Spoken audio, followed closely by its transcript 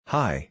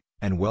Hi,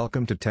 and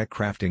welcome to Tech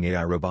Crafting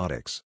AI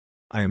Robotics.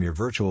 I am your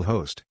virtual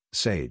host,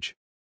 Sage.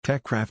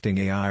 Tech Crafting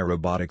AI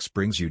Robotics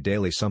brings you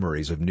daily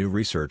summaries of new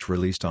research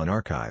released on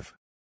arXiv.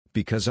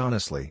 Because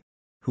honestly,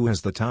 who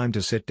has the time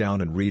to sit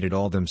down and read it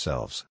all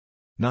themselves?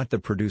 Not the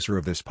producer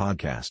of this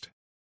podcast.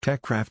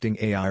 Tech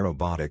Crafting AI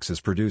Robotics is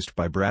produced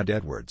by Brad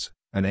Edwards,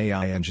 an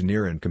AI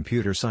engineer and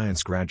computer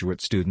science graduate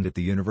student at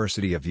the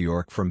University of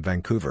York from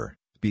Vancouver,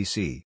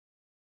 BC.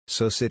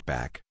 So sit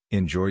back,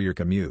 enjoy your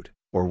commute,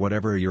 or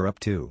whatever you're up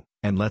to,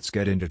 and let's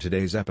get into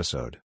today's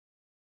episode.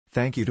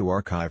 Thank you to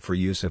arXiv for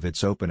use of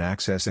its open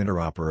access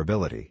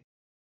interoperability.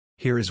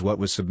 Here is what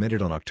was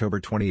submitted on October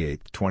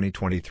 28,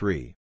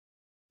 2023.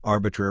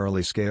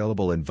 Arbitrarily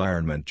Scalable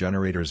Environment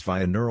Generators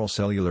via Neural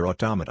Cellular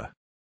Automata.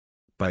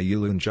 By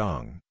Yulun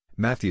Zhang,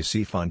 Matthew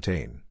C.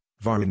 Fontaine,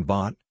 Varun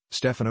Bhatt,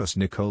 Stefanos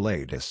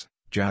Nikolaidis,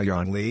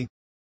 Jiayan Li.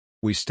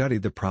 We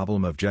studied the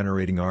problem of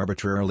generating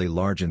arbitrarily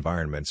large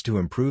environments to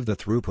improve the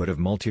throughput of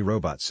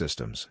multi-robot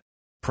systems.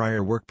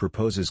 Prior work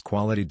proposes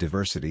quality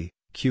diversity,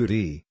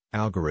 QD,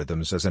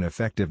 algorithms as an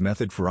effective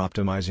method for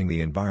optimizing the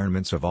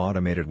environments of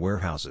automated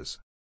warehouses.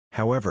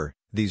 However,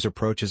 these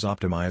approaches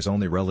optimize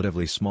only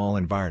relatively small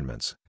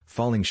environments,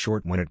 falling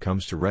short when it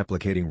comes to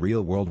replicating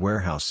real-world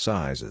warehouse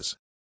sizes.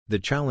 The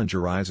challenge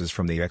arises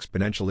from the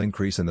exponential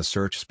increase in the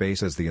search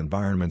space as the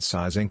environment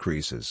size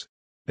increases.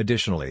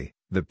 Additionally,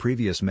 the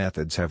previous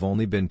methods have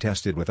only been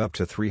tested with up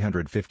to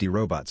 350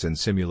 robots in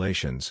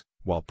simulations,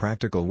 while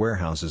practical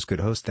warehouses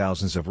could host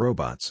thousands of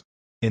robots.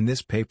 In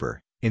this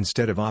paper,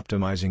 instead of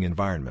optimizing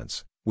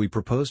environments, we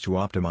propose to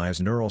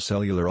optimize neural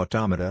cellular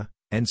automata,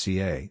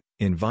 NCA,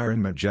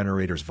 environment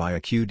generators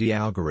via QD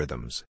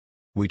algorithms.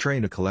 We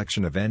train a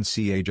collection of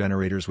NCA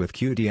generators with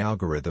QD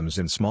algorithms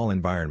in small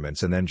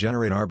environments and then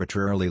generate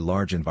arbitrarily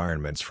large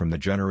environments from the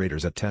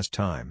generators at test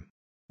time.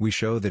 We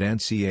show that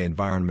NCA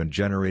environment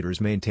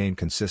generators maintain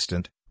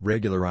consistent,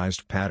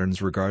 regularized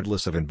patterns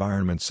regardless of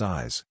environment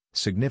size,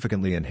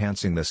 significantly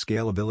enhancing the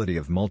scalability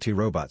of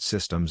multi-robot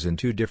systems in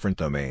two different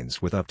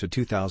domains with up to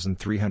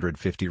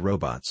 2,350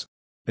 robots.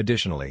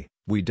 Additionally,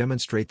 we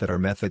demonstrate that our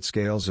method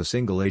scales a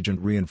single-agent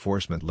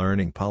reinforcement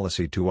learning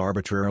policy to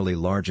arbitrarily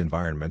large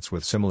environments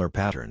with similar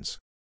patterns.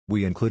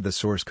 We include the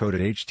source code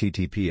at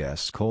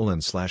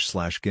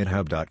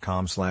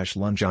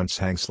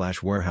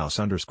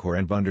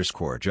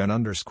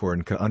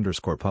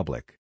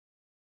https://github.com/lungeonshang/warehouse_env_gen_nk_public.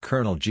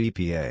 Kernel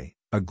GPA,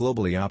 a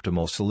globally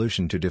optimal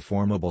solution to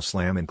deformable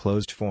SLAM in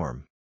closed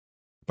form.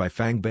 By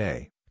Fang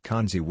Bei,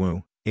 Kanzi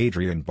Wu,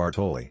 Adrian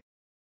Bartoli.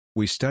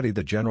 We studied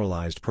the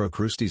generalized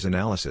Procrustes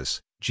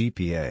analysis,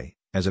 GPA,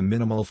 as a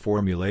minimal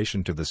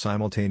formulation to the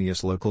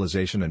simultaneous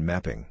localization and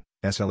mapping,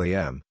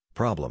 SLAM,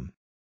 problem.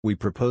 We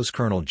propose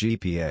kernel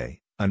GPA,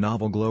 a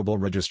novel global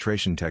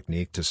registration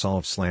technique to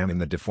solve SLAM in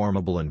the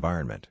deformable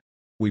environment.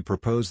 We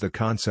propose the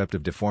concept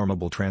of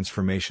deformable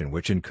transformation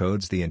which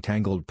encodes the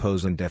entangled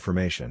Poisson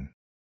deformation.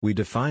 We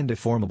define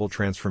deformable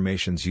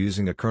transformations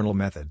using a kernel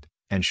method,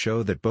 and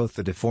show that both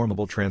the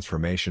deformable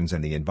transformations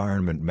and the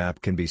environment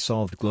map can be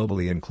solved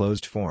globally in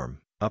closed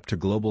form, up to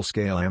global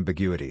scale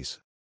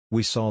ambiguities.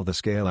 We solve the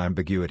scale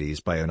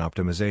ambiguities by an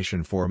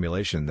optimization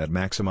formulation that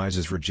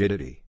maximizes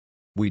rigidity.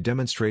 We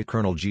demonstrate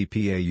kernel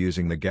GPA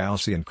using the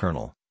Gaussian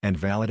kernel, and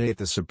validate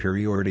the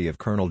superiority of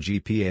kernel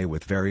GPA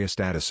with various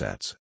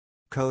datasets.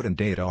 Code and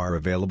data are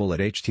available at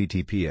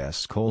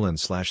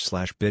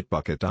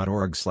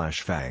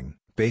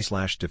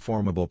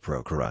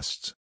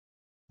https://bitbucket.org/fang/deformable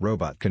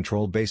Robot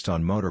control based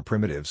on motor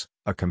primitives,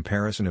 a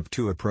comparison of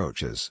two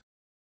approaches.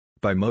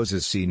 By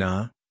Moses C.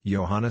 Na,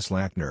 Johannes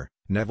Lackner,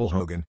 Neville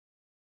Hogan.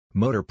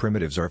 Motor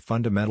primitives are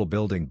fundamental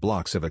building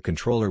blocks of a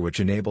controller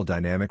which enable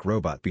dynamic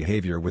robot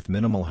behavior with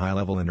minimal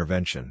high-level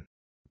intervention.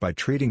 By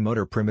treating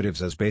motor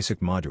primitives as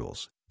basic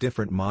modules,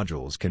 different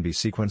modules can be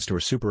sequenced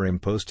or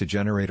superimposed to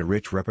generate a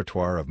rich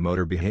repertoire of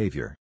motor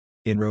behavior.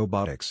 In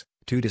robotics,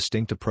 two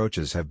distinct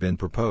approaches have been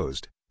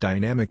proposed: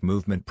 dynamic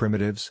movement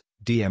primitives,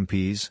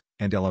 DMPs,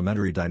 and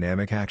elementary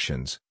dynamic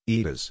actions,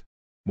 EDAs.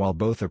 While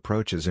both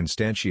approaches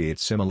instantiate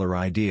similar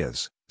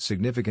ideas,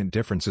 significant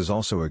differences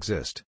also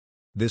exist.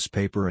 This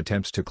paper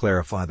attempts to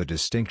clarify the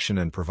distinction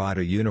and provide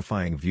a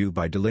unifying view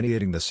by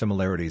delineating the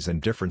similarities and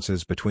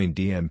differences between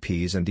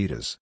DMPs and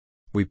EDAs.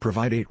 We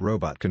provide 8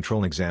 robot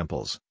control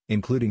examples,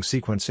 including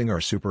sequencing or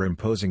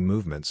superimposing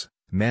movements,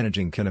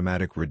 managing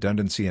kinematic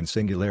redundancy and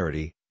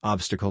singularity,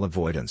 obstacle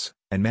avoidance,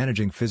 and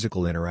managing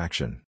physical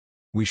interaction.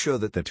 We show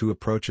that the two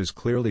approaches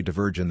clearly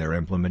diverge in their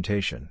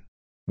implementation.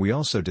 We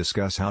also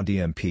discuss how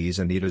DMPs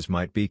and EDAs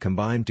might be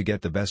combined to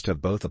get the best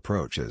of both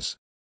approaches.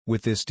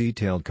 With this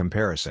detailed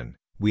comparison,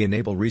 we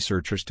enable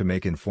researchers to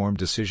make informed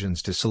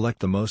decisions to select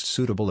the most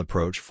suitable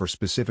approach for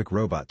specific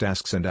robot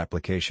tasks and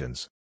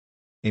applications.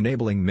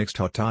 Enabling Mixed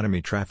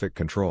Autonomy Traffic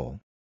Control.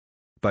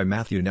 By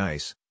Matthew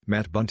Nice,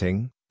 Matt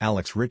Bunting,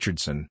 Alex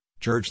Richardson,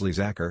 George Lee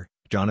Zacher,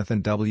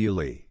 Jonathan W.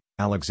 Lee,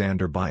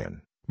 Alexander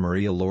Bayan,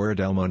 Maria Laura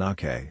Del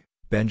Monache,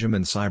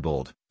 Benjamin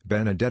Seibold,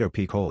 Benedetto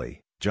Piccoli,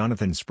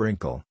 Jonathan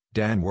Sprinkle,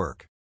 Dan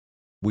Work.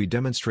 We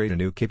demonstrate a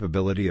new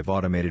capability of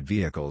automated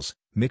vehicles,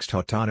 mixed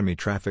autonomy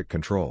traffic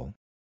control.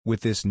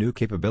 With this new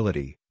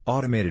capability,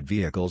 Automated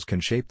vehicles can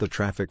shape the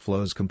traffic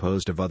flows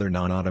composed of other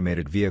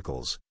non-automated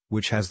vehicles,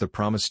 which has the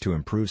promise to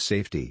improve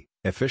safety,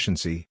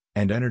 efficiency,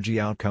 and energy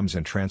outcomes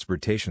in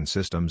transportation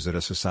systems at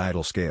a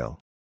societal scale.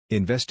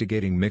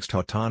 Investigating mixed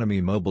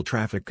autonomy mobile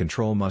traffic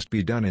control must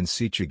be done in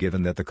situ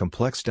given that the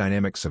complex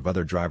dynamics of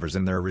other drivers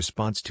and their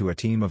response to a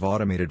team of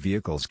automated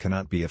vehicles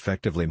cannot be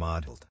effectively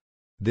modeled.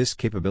 This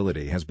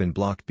capability has been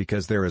blocked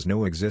because there is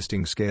no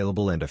existing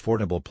scalable and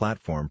affordable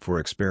platform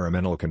for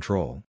experimental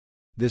control.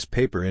 This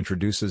paper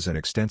introduces an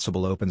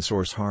extensible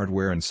open-source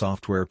hardware and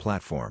software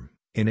platform,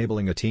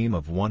 enabling a team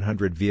of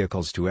 100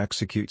 vehicles to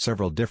execute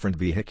several different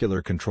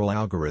vehicular control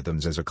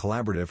algorithms as a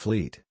collaborative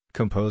fleet,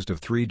 composed of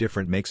 3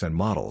 different makes and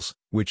models,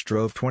 which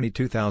drove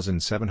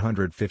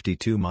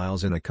 22,752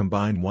 miles in a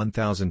combined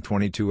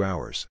 1,022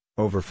 hours,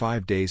 over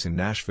 5 days in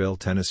Nashville,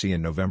 Tennessee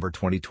in November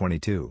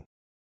 2022.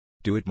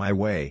 Do It My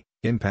Way: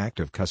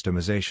 Impact of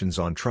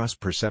Customizations on Trust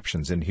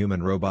Perceptions in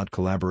Human-Robot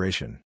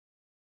Collaboration.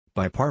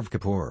 By Parv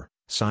Kapoor,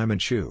 Simon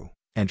Chu,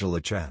 Angela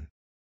Chen.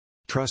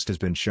 Trust has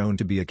been shown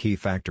to be a key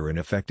factor in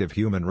effective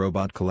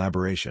human-robot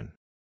collaboration.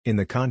 In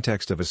the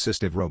context of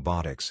assistive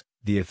robotics,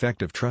 the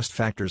effect of trust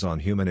factors on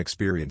human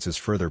experience is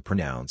further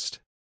pronounced.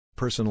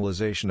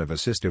 Personalization of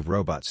assistive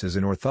robots is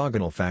an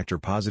orthogonal factor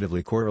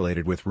positively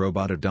correlated with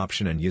robot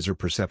adoption and user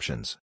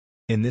perceptions.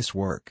 In this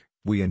work,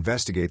 we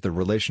investigate the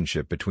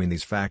relationship between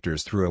these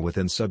factors through a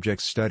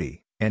within-subject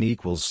study,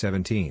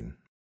 N=17.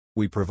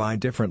 We provide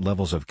different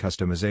levels of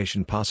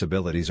customization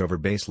possibilities over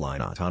baseline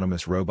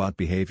autonomous robot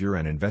behavior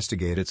and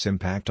investigate its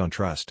impact on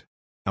trust.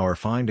 Our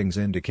findings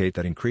indicate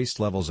that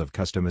increased levels of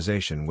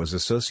customization was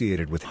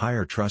associated with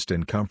higher trust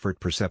and comfort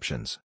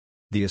perceptions.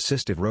 The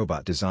assistive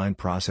robot design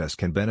process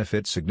can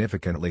benefit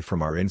significantly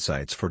from our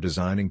insights for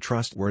designing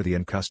trustworthy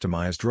and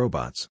customized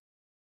robots.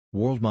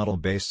 World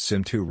Model-Based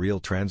Sim2 Real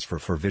Transfer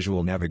for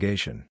Visual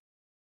Navigation.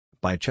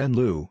 By Chen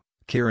Liu,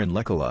 Kiran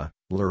Lekala,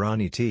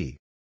 Larani T.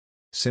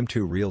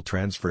 Sim2 Real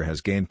Transfer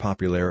has gained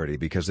popularity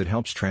because it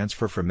helps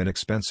transfer from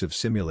inexpensive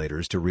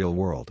simulators to real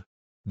world.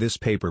 This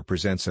paper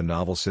presents a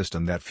novel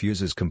system that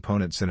fuses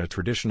components in a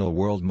traditional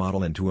world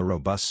model into a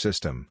robust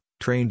system,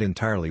 trained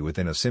entirely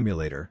within a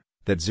simulator,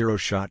 that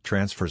zero-shot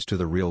transfers to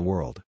the real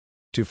world.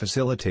 To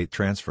facilitate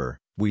transfer,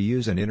 we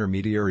use an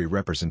intermediary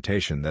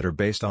representation that are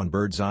based on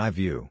bird's-eye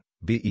view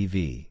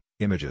 (BEV)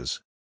 images.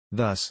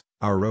 Thus,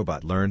 our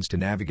robot learns to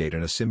navigate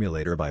in a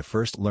simulator by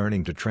first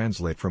learning to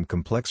translate from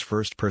complex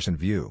first-person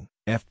view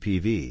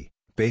 (FPV)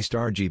 based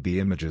RGB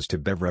images to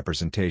BEV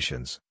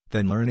representations,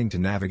 then learning to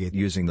navigate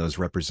using those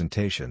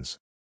representations.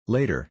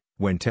 Later,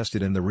 when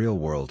tested in the real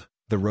world,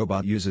 the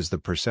robot uses the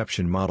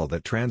perception model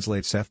that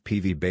translates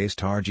FPV-based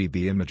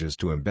RGB images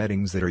to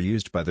embeddings that are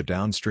used by the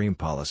downstream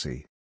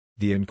policy.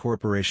 The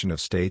incorporation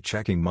of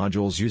state-checking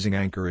modules using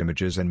anchor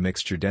images and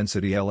mixture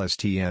density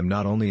LSTM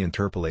not only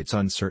interpolates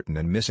uncertain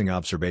and missing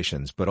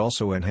observations but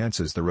also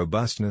enhances the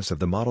robustness of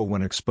the model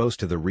when exposed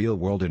to the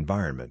real-world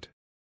environment.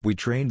 We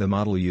trained the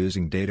model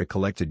using data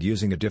collected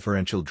using a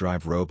differential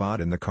drive robot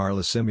in the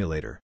Carla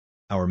simulator.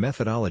 Our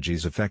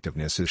methodology's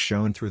effectiveness is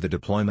shown through the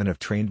deployment of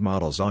trained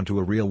models onto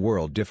a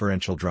real-world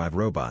differential drive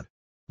robot.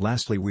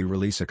 Lastly, we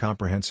release a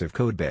comprehensive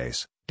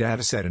codebase,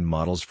 dataset and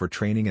models for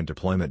training and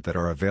deployment that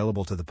are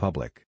available to the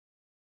public.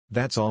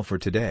 That's all for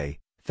today.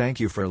 Thank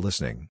you for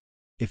listening.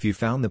 If you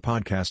found the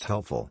podcast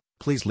helpful,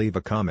 please leave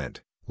a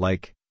comment,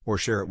 like, or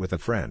share it with a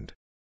friend.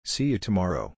 See you tomorrow.